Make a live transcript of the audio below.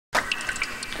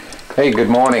Hey, good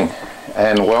morning,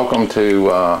 and welcome to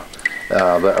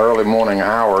the early morning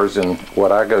hours. And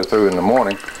what I go through in the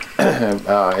morning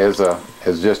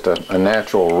is just a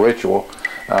natural ritual.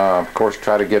 Of course,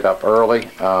 try to get up early.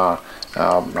 I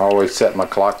always set my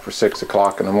clock for 6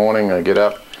 o'clock in the morning. I get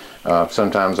up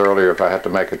sometimes earlier if I have to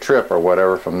make a trip or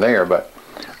whatever from there. But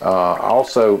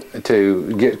also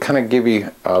to kind of give you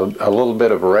a little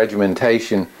bit of a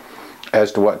regimentation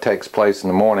as to what takes place in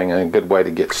the morning, and a good way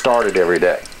to get started every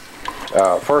day.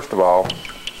 First of all,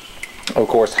 of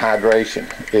course,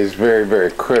 hydration is very, very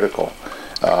critical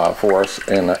for us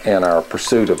in our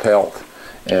pursuit of health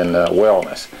and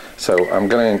wellness. So I'm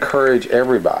going to encourage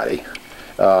everybody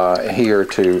here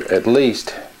to at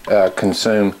least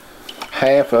consume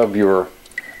half of your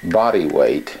body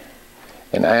weight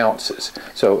in ounces.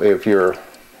 So if you're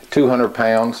 200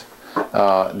 pounds,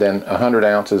 then 100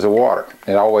 ounces of water.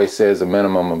 It always says a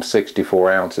minimum of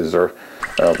 64 ounces of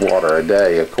water a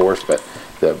day, of course, but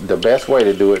the best way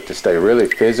to do it, to stay really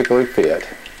physically fit,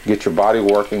 get your body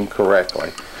working correctly,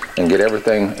 and get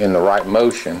everything in the right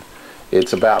motion,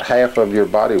 it's about half of your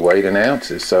body weight in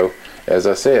ounces. So as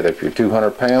I said, if you're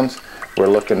 200 pounds, we're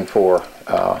looking for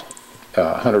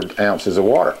 100 ounces of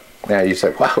water. Now you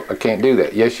say, wow, I can't do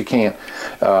that. Yes, you can.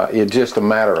 It's just a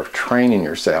matter of training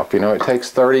yourself. You know, it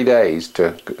takes 30 days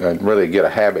to really get a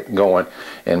habit going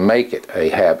and make it a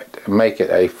habit, make it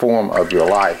a form of your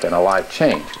life and a life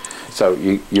change. So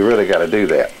you really got to do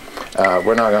that.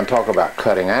 We're not going to talk about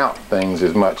cutting out things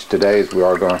as much today as we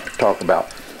are going to talk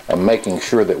about making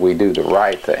sure that we do the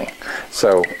right thing.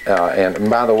 So,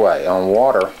 and by the way, on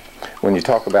water, when you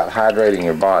talk about hydrating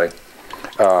your body,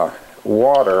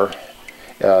 water,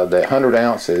 the 100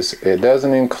 ounces, it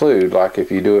doesn't include, like if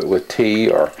you do it with tea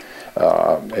or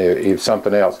if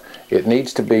something else, it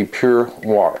needs to be pure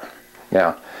water.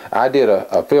 Now, I did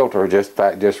a filter,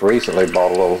 just recently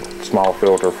bought a little small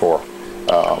filter for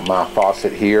my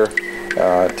faucet here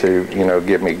to,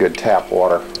 give me good tap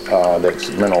water that's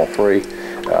mineral free,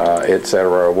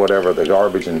 etc., whatever the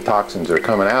garbage and toxins are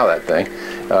coming out of that thing,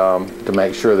 to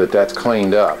make sure that that's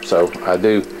cleaned up. So I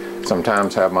do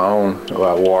sometimes have my own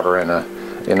water in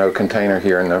a container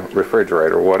here in the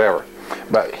refrigerator or whatever.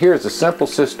 But here's a simple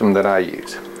system that I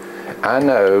use. I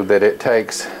know that it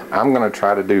takes, I'm going to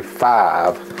try to do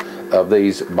 5 of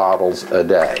these bottles a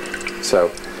day.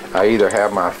 So I either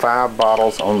have my 5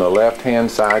 bottles on the left hand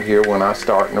side here when I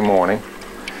start in the morning,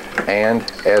 and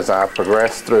as I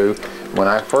progress through, when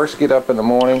I first get up in the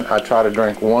morning, I try to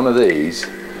drink 1 of these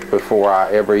before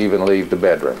I ever even leave the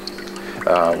bedroom.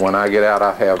 When I get out,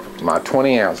 I have my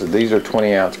 20 ounces. These are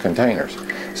 20 ounce containers.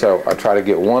 So I try to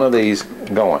get 1 of these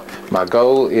going. My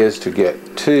goal is to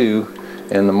get 2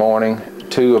 in the morning,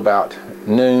 2 about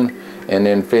noon, and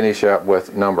then finish up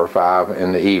with number 5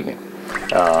 in the evening.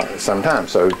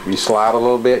 Sometimes, so if you slide a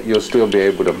little bit, you'll still be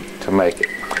able to make it.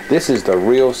 This is the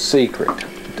real secret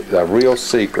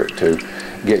to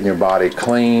getting your body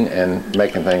clean and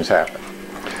making things happen.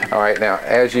 All right, now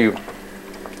as you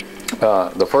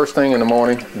the first thing in the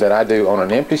morning that I do on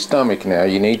an empty stomach, now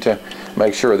you need to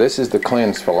make sure this is the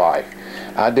Cleanse for Life.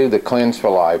 I do the Cleanse for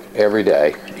Life every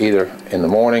day, either in the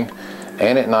morning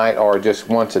and at night, or just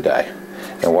once a day.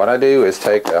 And what I do is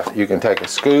you can take a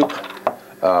scoop,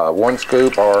 1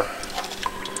 scoop or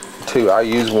 2. I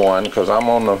use 1 because I'm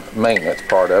on the maintenance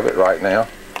part of it right now.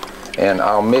 And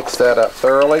I'll mix that up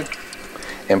thoroughly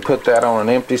and put that on an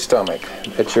empty stomach.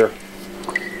 It's your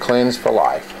Cleanse for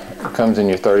Life. It comes in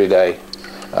your 30-day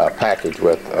package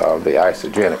with the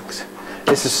Isagenix.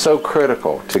 This is so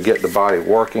critical to get the body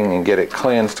working and get it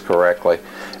cleansed correctly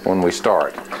when we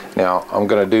start. Now I'm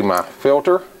going to do my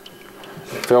filtered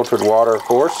water, of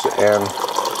course, and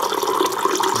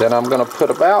then I'm going to put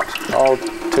about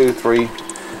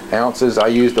 2-3 ounces. I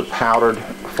use the powdered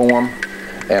form,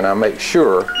 and I make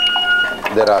sure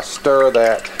that I stir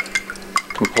that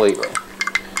completely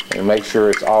and make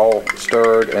sure it's all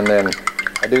stirred, and then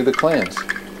I do the cleanse.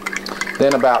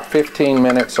 Then about 15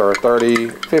 minutes or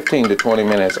 15 to 20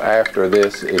 minutes after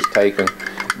this is taken,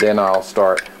 then I'll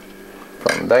start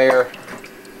from there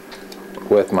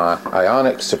with my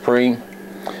Ionix Supreme,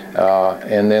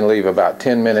 and then leave about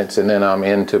 10 minutes, and then I'm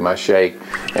into my shake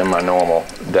and my normal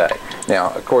day.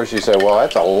 Now, of course, you say, well,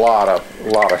 that's a lot of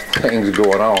things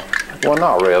going on. Well,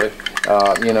 not really,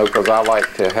 because I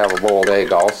like to have a boiled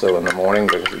egg also in the morning,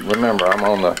 because remember, I'm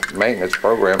on the maintenance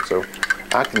program, so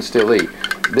I can still eat.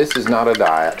 This is not a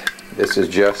diet. This is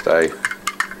just a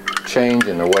change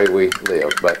in the way we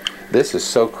live. But this is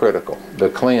so critical. The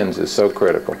cleanse is so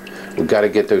critical. We've got to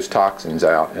get those toxins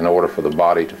out in order for the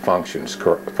body to function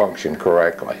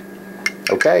correctly.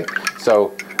 Okay?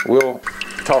 So we'll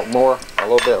talk more a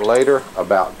little bit later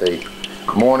about the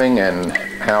morning and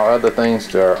how other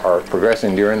things are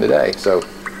progressing during the day. So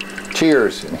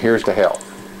cheers, and here's to health.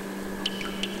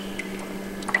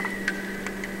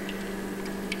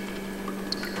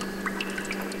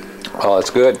 Well,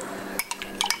 it's good.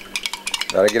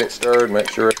 Gotta get it stirred, make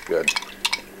sure it's good.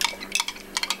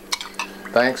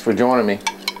 Thanks for joining me.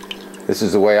 This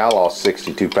is the way I lost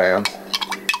 62 pounds.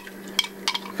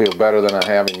 Feel better than I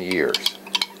have in years.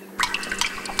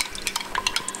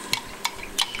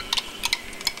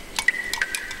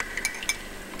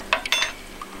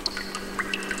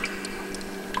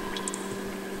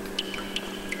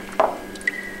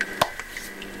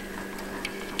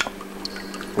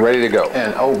 Ready to go.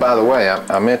 And oh, by the way,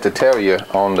 I meant to tell you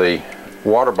on the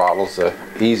water bottles, the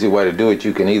easy way to do it,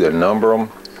 you can either number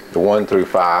them, the 1 through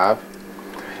 5,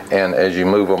 and as you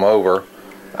move them over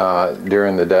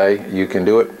during the day, you can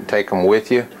do it, take them with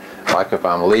you. Like if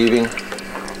I'm leaving,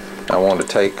 I want to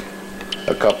take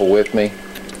a couple with me.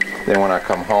 Then when I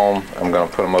come home, I'm going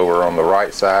to put them over on the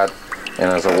right side,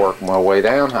 and as I work my way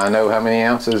down, I know how many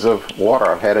ounces of water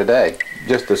I've had a day.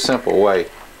 Just a simple way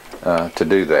to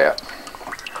do that.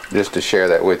 Just to share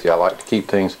that with you. I like to keep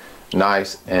things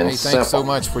nice and simple. Thanks so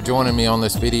much for joining me on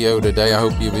this video today. I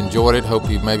hope you've enjoyed it. Hope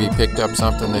you've maybe picked up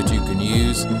something that you can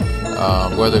use,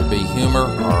 whether it be humor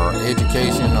or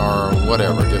education or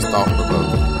whatever, just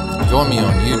thought-provoking. Join me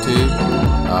on YouTube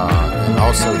and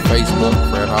also Facebook,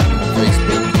 Fred Hoffman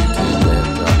Facebook, YouTube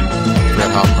at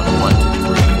Fred Hoffman 123.